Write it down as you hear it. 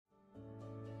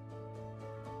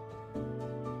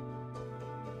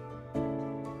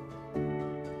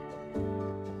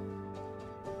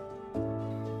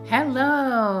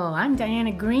Hello, I'm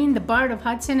Diana Green, the Bard of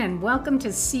Hudson, and welcome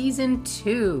to Season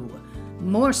 2.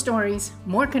 More stories,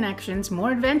 more connections,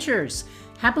 more adventures.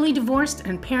 Happily divorced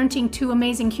and parenting two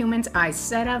amazing humans, I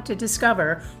set out to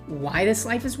discover why this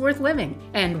life is worth living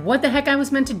and what the heck I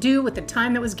was meant to do with the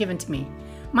time that was given to me.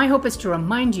 My hope is to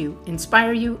remind you,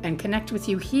 inspire you, and connect with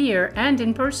you here and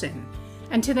in person.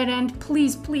 And to that end,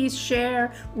 please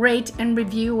share, rate, and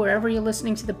review wherever you're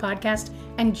listening to the podcast,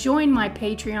 and join my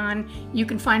Patreon. You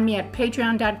can find me at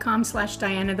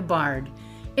patreon.com/Diana the Bard.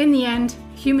 In the end,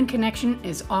 human connection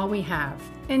is all we have.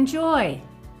 Enjoy!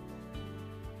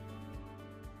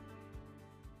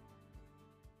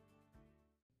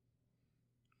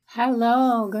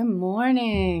 Hello, good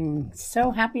morning.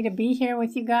 So happy to be here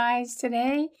with you guys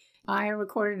today. I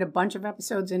recorded a bunch of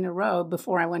episodes in a row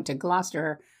before I went to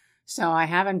Gloucester, so I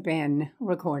haven't been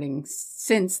recording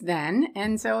since then,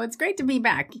 and so it's great to be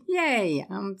back. Yay!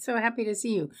 I'm so happy to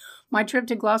see you. My trip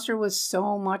to Gloucester was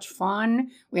so much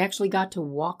fun. We actually got to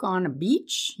walk on a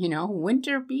beach,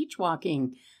 winter beach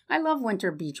walking. I love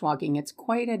winter beach walking. It's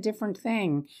quite a different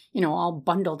thing, all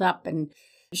bundled up and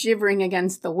shivering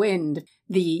against the wind,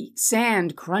 the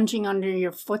sand crunching under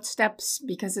your footsteps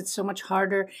because it's so much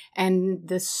harder, and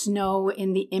the snow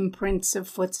in the imprints of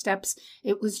footsteps.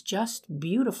 It was just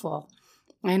beautiful.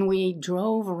 And we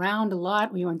drove around a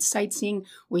lot. We went sightseeing.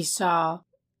 We saw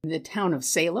the town of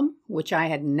Salem, which I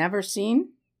had never seen.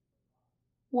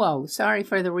 Whoa, sorry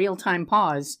for the real-time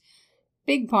pause.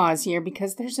 Big pause here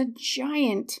because there's a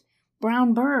giant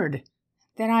brown bird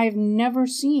that I've never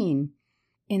seen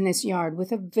in this yard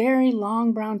with a very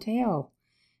long brown tail,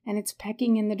 and it's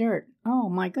pecking in the dirt. Oh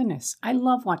my goodness. I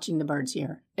love watching the birds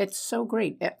here. It's so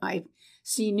great. I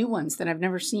see new ones that I've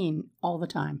never seen all the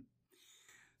time.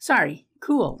 Sorry.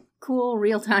 Cool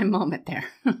real-time moment there.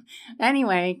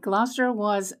 Anyway, Gloucester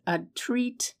was a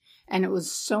treat, and it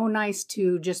was so nice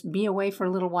to just be away for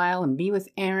a little while and be with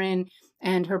Erin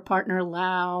and her partner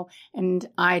Lau. And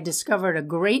I discovered a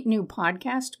great new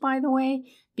podcast, by the way,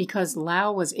 because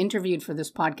Lau was interviewed for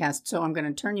this podcast, so I'm going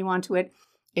to turn you on to it.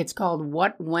 It's called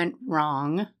What Went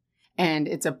Wrong, and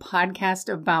it's a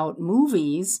podcast about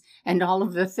movies and all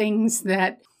of the things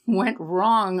that went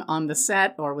wrong on the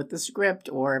set or with the script,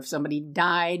 or if somebody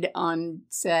died on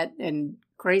set and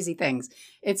crazy things.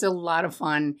 It's a lot of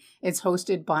fun. It's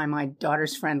hosted by my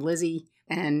daughter's friend Lizzie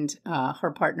and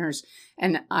her partners,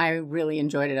 and I really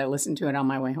enjoyed it. I listened to it on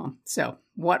my way home. So,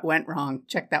 What Went Wrong?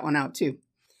 Check that one out too.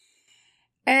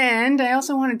 And I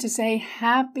also wanted to say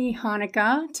Happy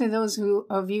Hanukkah to those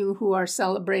of you who are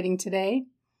celebrating today.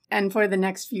 And for the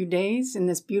next few days in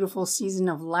this beautiful season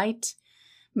of light,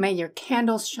 may your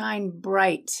candles shine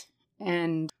bright,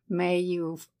 and may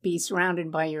you be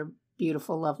surrounded by your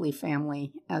beautiful, lovely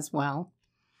family as well.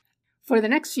 For the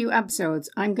next few episodes,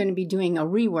 I'm going to be doing a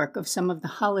rework of some of the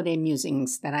holiday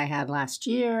musings that I had last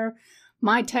year.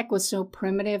 My tech was so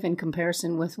primitive in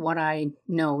comparison with what I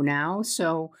know now,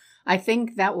 so I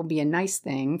think that will be a nice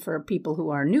thing for people who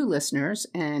are new listeners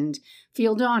and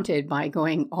feel daunted by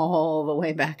going all the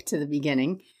way back to the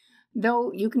beginning.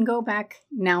 Though you can go back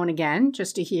now and again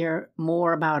just to hear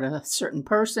more about a certain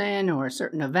person or a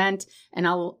certain event, and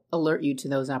I'll alert you to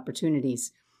those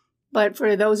opportunities. But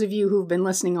for those of you who've been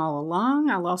listening all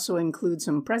along, I'll also include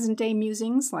some present-day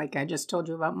musings, like I just told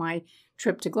you about my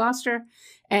trip to Gloucester,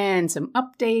 and some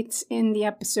updates in the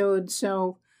episode,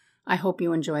 so I hope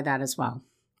you enjoy that as well.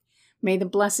 May the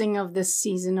blessing of this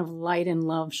season of light and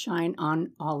love shine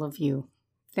on all of you.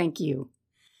 Thank you.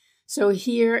 So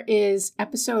here is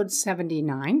episode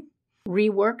 79,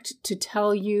 reworked to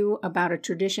tell you about a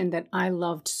tradition that I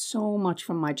loved so much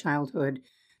from my childhood,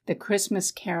 the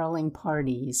Christmas caroling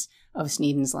parties of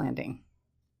Sneden's Landing.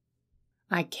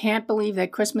 I can't believe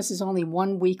that Christmas is only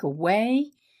 1 week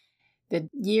away. The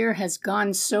year has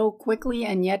gone so quickly,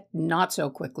 and yet not so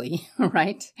quickly,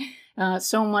 right?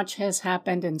 So much has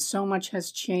happened and so much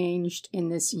has changed in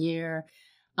this year.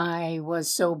 I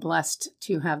was so blessed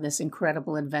to have this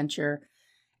incredible adventure.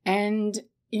 And,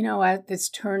 at this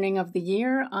turning of the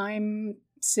year, I'm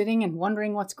sitting and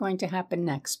wondering what's going to happen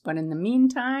next. But in the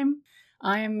meantime,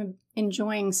 I'm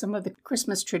enjoying some of the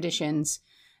Christmas traditions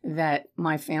that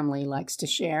my family likes to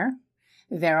share.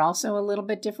 They're also a little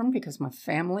bit different because my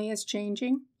family is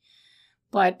changing.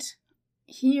 But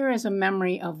here is a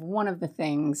memory of one of the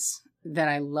things that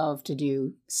I love to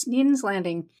do. Sneden's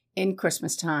Landing in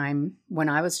Christmas time, when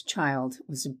I was a child,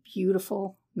 was a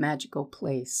beautiful, magical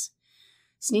place.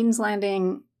 Sneden's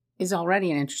Landing is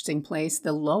already an interesting place.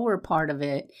 The lower part of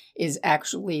it is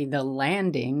actually the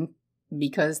landing,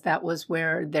 because that was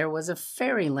where there was a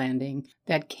ferry landing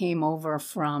that came over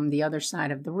from the other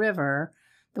side of the river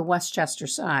the Westchester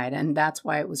side, and that's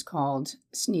why it was called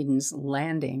Sneden's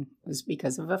Landing, was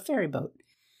because of a ferry boat.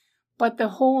 But the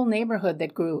whole neighborhood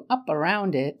that grew up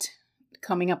around it,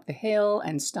 coming up the hill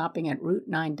and stopping at Route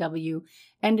 9W,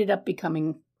 ended up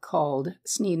becoming called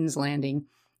Sneden's Landing,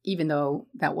 even though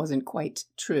that wasn't quite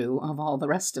true of all the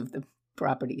rest of the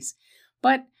properties.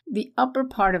 But the upper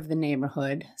part of the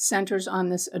neighborhood centers on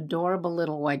this adorable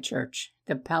little white church,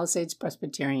 the Palisades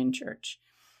Presbyterian Church.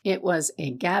 It was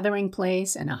a gathering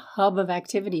place and a hub of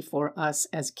activity for us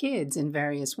as kids in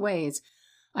various ways.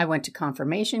 I went to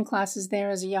confirmation classes there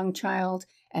as a young child,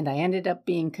 and I ended up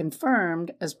being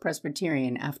confirmed as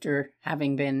Presbyterian after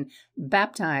having been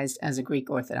baptized as a Greek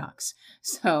Orthodox.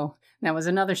 So that was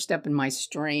another step in my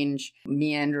strange,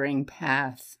 meandering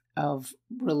path of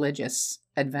religious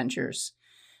adventures.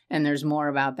 And there's more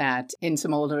about that in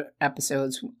some older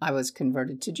episodes. I was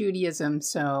converted to Judaism,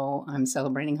 so I'm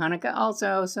celebrating Hanukkah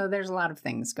also, so there's a lot of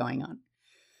things going on.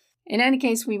 In any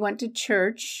case, we went to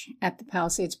church at the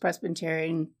Palisades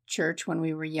Presbyterian Church when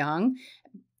we were young,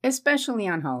 especially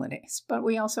on holidays, but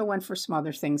we also went for some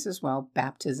other things as well,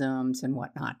 baptisms and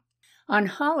whatnot. On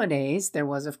holidays, there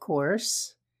was, of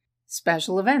course,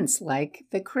 special events like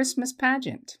the Christmas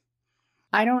pageant.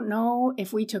 I don't know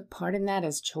if we took part in that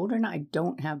as children. I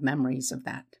don't have memories of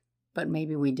that, but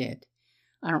maybe we did.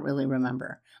 I don't really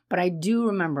remember. But I do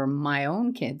remember my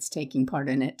own kids taking part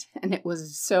in it, and it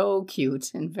was so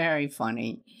cute and very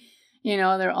funny. You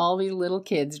know, there are all these little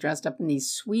kids dressed up in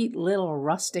these sweet little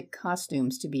rustic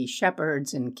costumes to be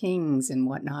shepherds and kings and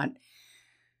whatnot.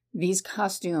 These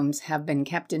costumes have been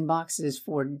kept in boxes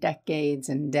for decades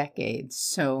and decades,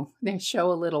 so they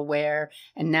show a little wear,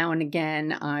 and now and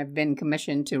again I've been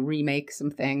commissioned to remake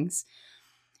some things.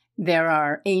 There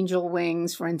are angel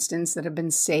wings, for instance, that have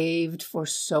been saved for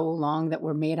so long that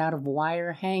were made out of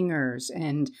wire hangers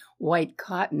and white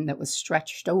cotton that was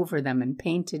stretched over them and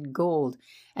painted gold,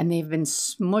 and they've been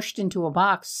smushed into a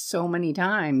box so many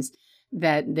times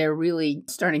that they're really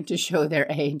starting to show their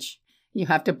age. You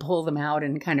have to pull them out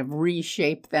and kind of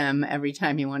reshape them every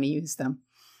time you want to use them.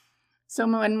 So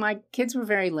when my kids were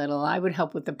very little, I would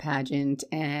help with the pageant,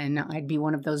 and I'd be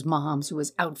one of those moms who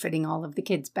was outfitting all of the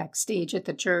kids backstage at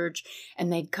the church,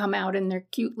 and they'd come out in their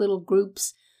cute little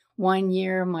groups. One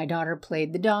year, my daughter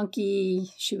played the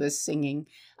donkey. She was singing,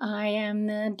 "I am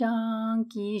the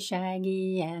donkey,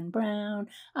 shaggy and brown.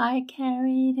 I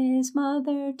carried his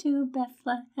mother to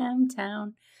Bethlehem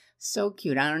town." So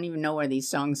cute. I don't even know where these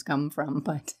songs come from,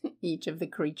 but each of the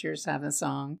creatures have a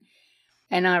song.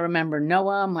 And I remember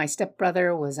Noah, my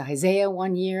stepbrother, was Isaiah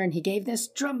one year, and he gave this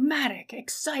dramatic,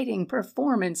 exciting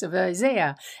performance of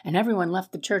Isaiah, and everyone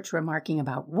left the church remarking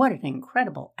about what an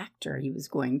incredible actor he was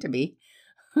going to be.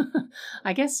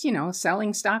 I guess,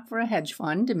 selling stock for a hedge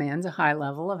fund demands a high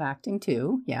level of acting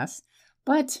too, yes.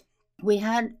 But we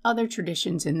had other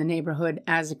traditions in the neighborhood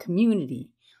as a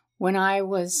community. When I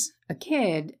was a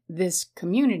kid, this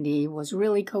community was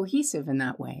really cohesive in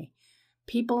that way.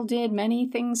 People did many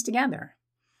things together.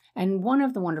 And one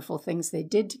of the wonderful things they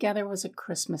did together was a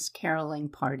Christmas caroling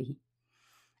party.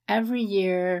 Every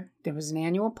year, there was an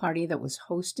annual party that was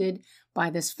hosted by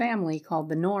this family called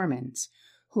the Normans,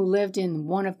 who lived in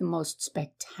one of the most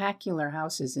spectacular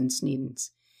houses in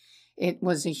Sneden's. It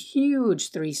was a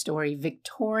huge 3-story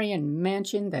Victorian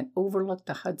mansion that overlooked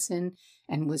the Hudson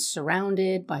and was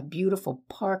surrounded by beautiful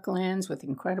parklands with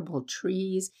incredible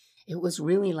trees. It was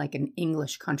really like an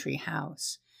English country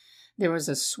house. There was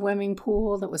a swimming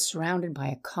pool that was surrounded by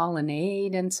a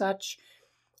colonnade and such,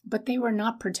 but they were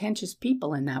not pretentious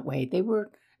people in that way. They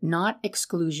were not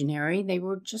exclusionary. They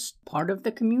were just part of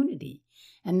the community.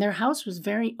 And their house was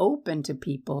very open to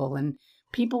people, and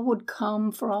people would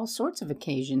come for all sorts of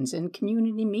occasions and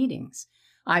community meetings.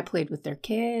 I played with their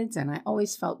kids, and I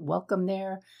always felt welcome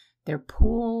there. Their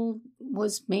pool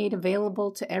was made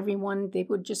available to everyone. They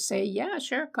would just say, "Yeah,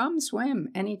 sure, come swim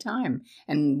anytime."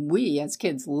 And we, as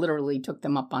kids, literally took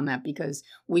them up on that because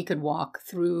we could walk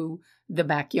through the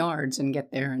backyards and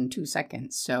get there in 2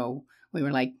 seconds. So we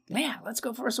were like, "Yeah, let's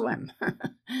go for a swim."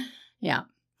 Yeah.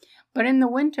 But in the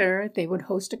winter, they would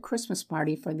host a Christmas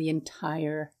party for the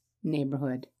entire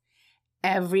neighborhood.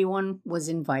 Everyone was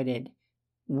invited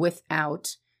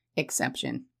without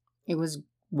exception. It was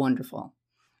wonderful.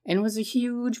 And it was a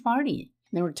huge party.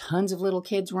 There were tons of little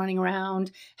kids running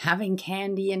around, having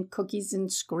candy and cookies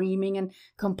and screaming and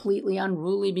completely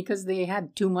unruly because they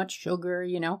had too much sugar,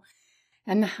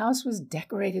 And the house was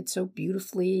decorated so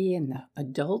beautifully, and the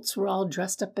adults were all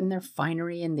dressed up in their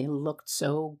finery, and they looked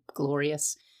so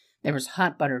glorious. There was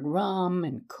hot buttered rum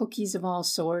and cookies of all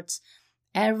sorts.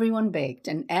 Everyone baked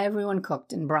and everyone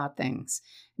cooked and brought things.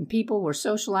 And people were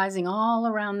socializing all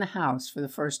around the house for the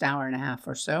first hour and a half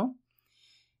or so.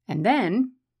 And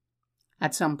then,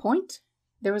 at some point,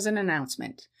 there was an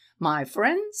announcement. My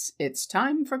friends, it's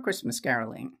time for Christmas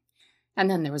caroling. And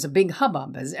then there was a big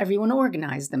hubbub as everyone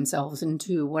organized themselves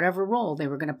into whatever role they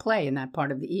were going to play in that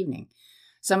part of the evening.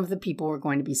 Some of the people were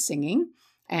going to be singing,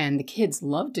 and the kids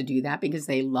loved to do that because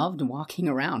they loved walking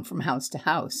around from house to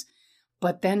house.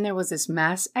 But then there was this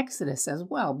mass exodus as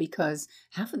well, because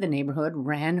half of the neighborhood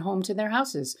ran home to their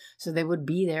houses, so they would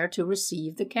be there to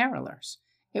receive the carolers.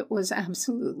 It was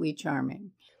absolutely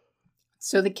charming.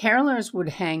 So the carolers would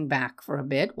hang back for a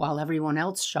bit while everyone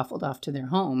else shuffled off to their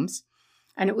homes.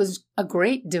 And it was a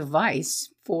great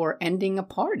device for ending a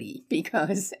party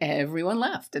because everyone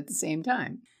left at the same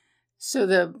time. So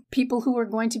the people who were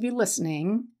going to be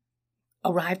listening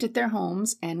arrived at their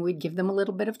homes, and we'd give them a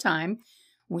little bit of time.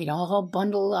 We'd all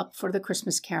bundle up for the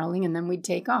Christmas caroling, and then we'd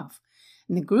take off.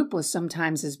 And the group was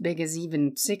sometimes as big as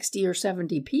even 60 or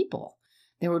 70 people.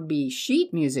 There would be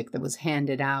sheet music that was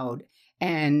handed out,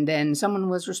 and then someone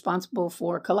was responsible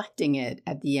for collecting it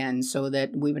at the end so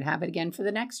that we would have it again for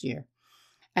the next year.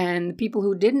 And the people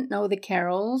who didn't know the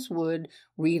carols would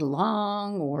read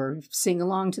along or sing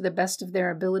along to the best of their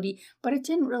ability, but it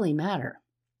didn't really matter.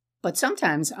 But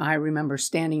sometimes I remember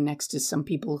standing next to some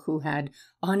people who had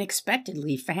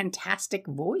unexpectedly fantastic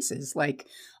voices, like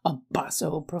a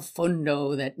basso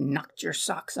profundo that knocked your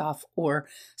socks off, or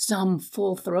some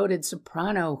full-throated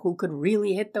soprano who could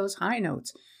really hit those high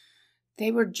notes.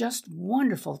 They were just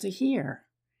wonderful to hear.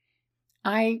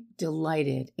 I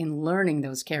delighted in learning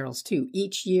those carols too.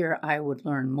 Each year I would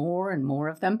learn more and more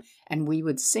of them, and we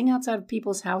would sing outside of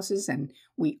people's houses, and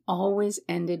we always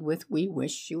ended with, "We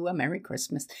wish you a Merry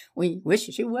Christmas. We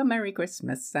wish you a Merry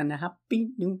Christmas and a Happy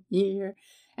New Year."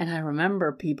 And I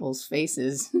remember people's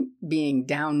faces being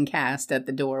downcast at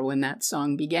the door when that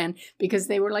song began, because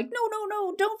they were like,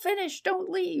 no, don't finish, don't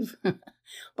leave.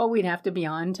 But we'd have to be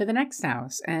on to the next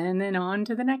house, and then on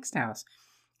to the next house.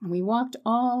 And we walked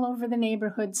all over the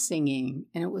neighborhood singing,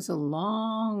 and it was a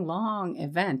long, long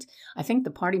event. I think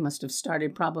the party must have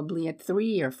started probably at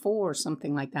 3 or 4,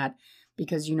 something like that,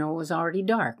 because, it was already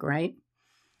dark, right?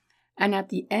 And at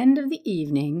the end of the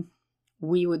evening,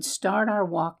 we would start our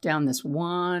walk down this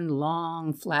one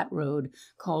long flat road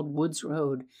called Woods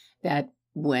Road that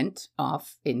went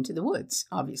off into the woods,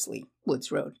 obviously,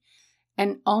 Woods Road.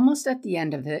 And almost at the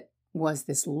end of it was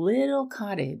this little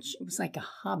cottage. It was like a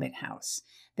hobbit house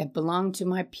that belonged to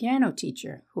my piano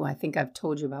teacher, who I think I've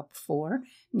told you about before,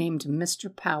 named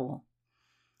Mr. Powell.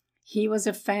 He was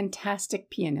a fantastic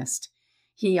pianist.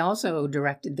 He also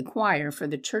directed the choir for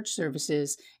the church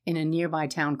services in a nearby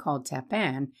town called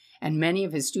Tappan, and many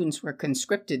of his students were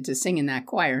conscripted to sing in that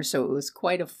choir, so it was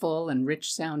quite a full and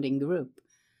rich-sounding group.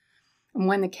 And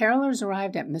when the carolers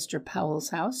arrived at Mr.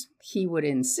 Powell's house, he would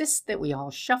insist that we all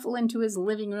shuffle into his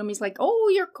living room. He's like, "Oh,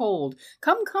 you're cold.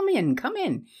 Come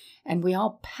in. And we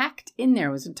all packed in there.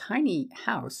 It was a tiny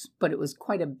house, but it was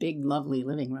quite a big, lovely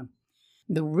living room.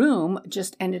 The room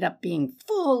just ended up being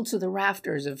full to the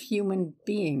rafters of human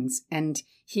beings, and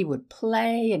he would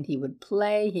play and he would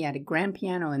play. He had a grand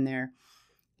piano in there.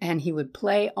 And he would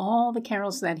play all the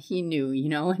carols that he knew,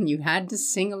 and you had to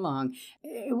sing along.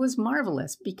 It was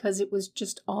marvelous because it was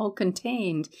just all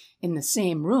contained in the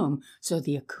same room, so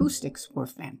the acoustics were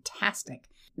fantastic.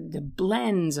 The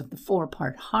blends of the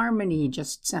 4-part harmony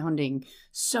just sounding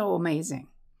so amazing.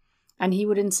 And he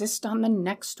would insist on the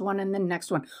next one and the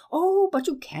next one. "Oh, but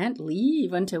you can't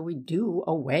leave until we do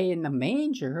Away in the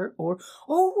Manger," or,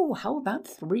 "Oh, how about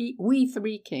We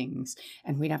Three Kings?"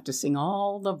 And we'd have to sing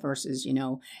all the verses,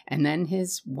 And then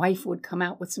his wife would come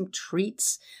out with some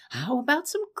treats. "How about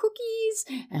some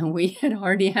cookies?" And we had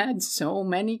already had so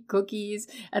many cookies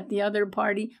at the other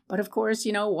party. But of course,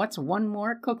 what's one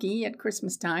more cookie at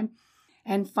Christmas time?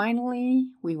 And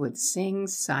finally, we would sing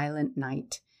Silent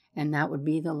Night. And that would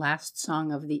be the last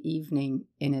song of the evening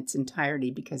in its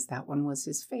entirety, because that one was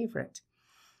his favorite.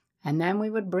 And then we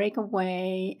would break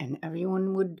away, and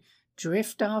everyone would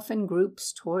drift off in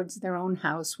groups towards their own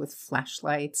house with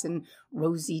flashlights and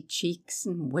rosy cheeks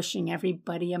and wishing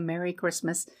everybody a Merry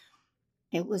Christmas.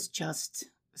 It was just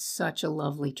such a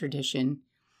lovely tradition.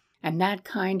 And that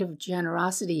kind of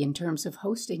generosity in terms of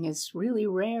hosting is really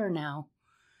rare now.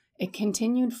 It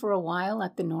continued for a while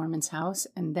at the Norman's house,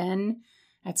 and then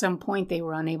at some point, they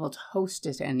were unable to host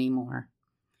it anymore.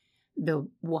 The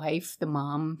wife, the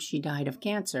mom, she died of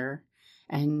cancer.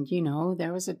 And,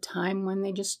 there was a time when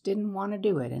they just didn't want to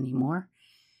do it anymore.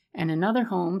 And another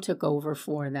home took over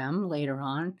for them later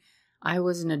on. I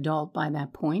was an adult by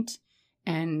that point,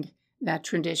 and that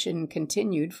tradition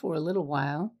continued for a little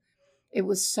while. It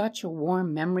was such a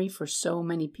warm memory for so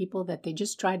many people that they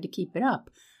just tried to keep it up,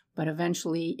 but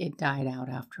eventually it died out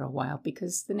after a while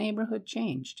because the neighborhood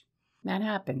changed. That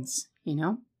happens,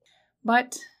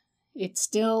 But it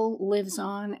still lives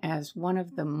on as one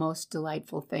of the most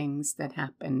delightful things that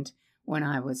happened when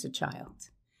I was a child.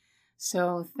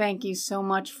 So thank you so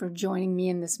much for joining me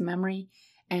in this memory,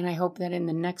 and I hope that in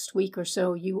the next week or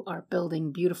so you are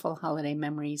building beautiful holiday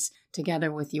memories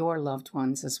together with your loved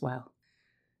ones as well.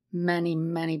 Many,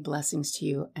 many blessings to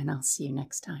you, and I'll see you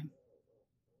next time.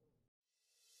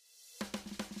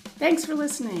 Thanks for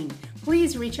listening.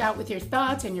 Please reach out with your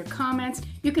thoughts and your comments.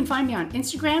 You can find me on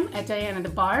Instagram at Diana the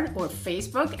Bard, or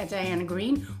Facebook at Diana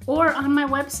Green, or on my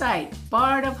website,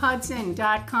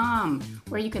 bardofhudson.com,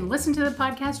 where you can listen to the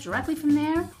podcast directly from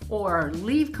there or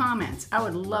leave comments. I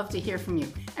would love to hear from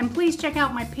you. And please check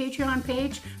out my Patreon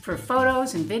page for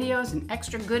photos and videos and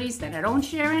extra goodies that I don't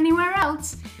share anywhere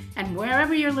else. And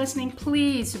wherever you're listening,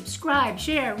 please subscribe,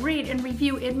 share, rate, and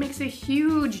review. It makes a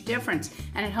huge difference,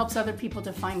 and it helps other people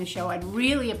to find the show. I'd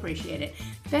really appreciate it.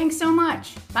 Thanks so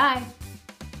much. Bye.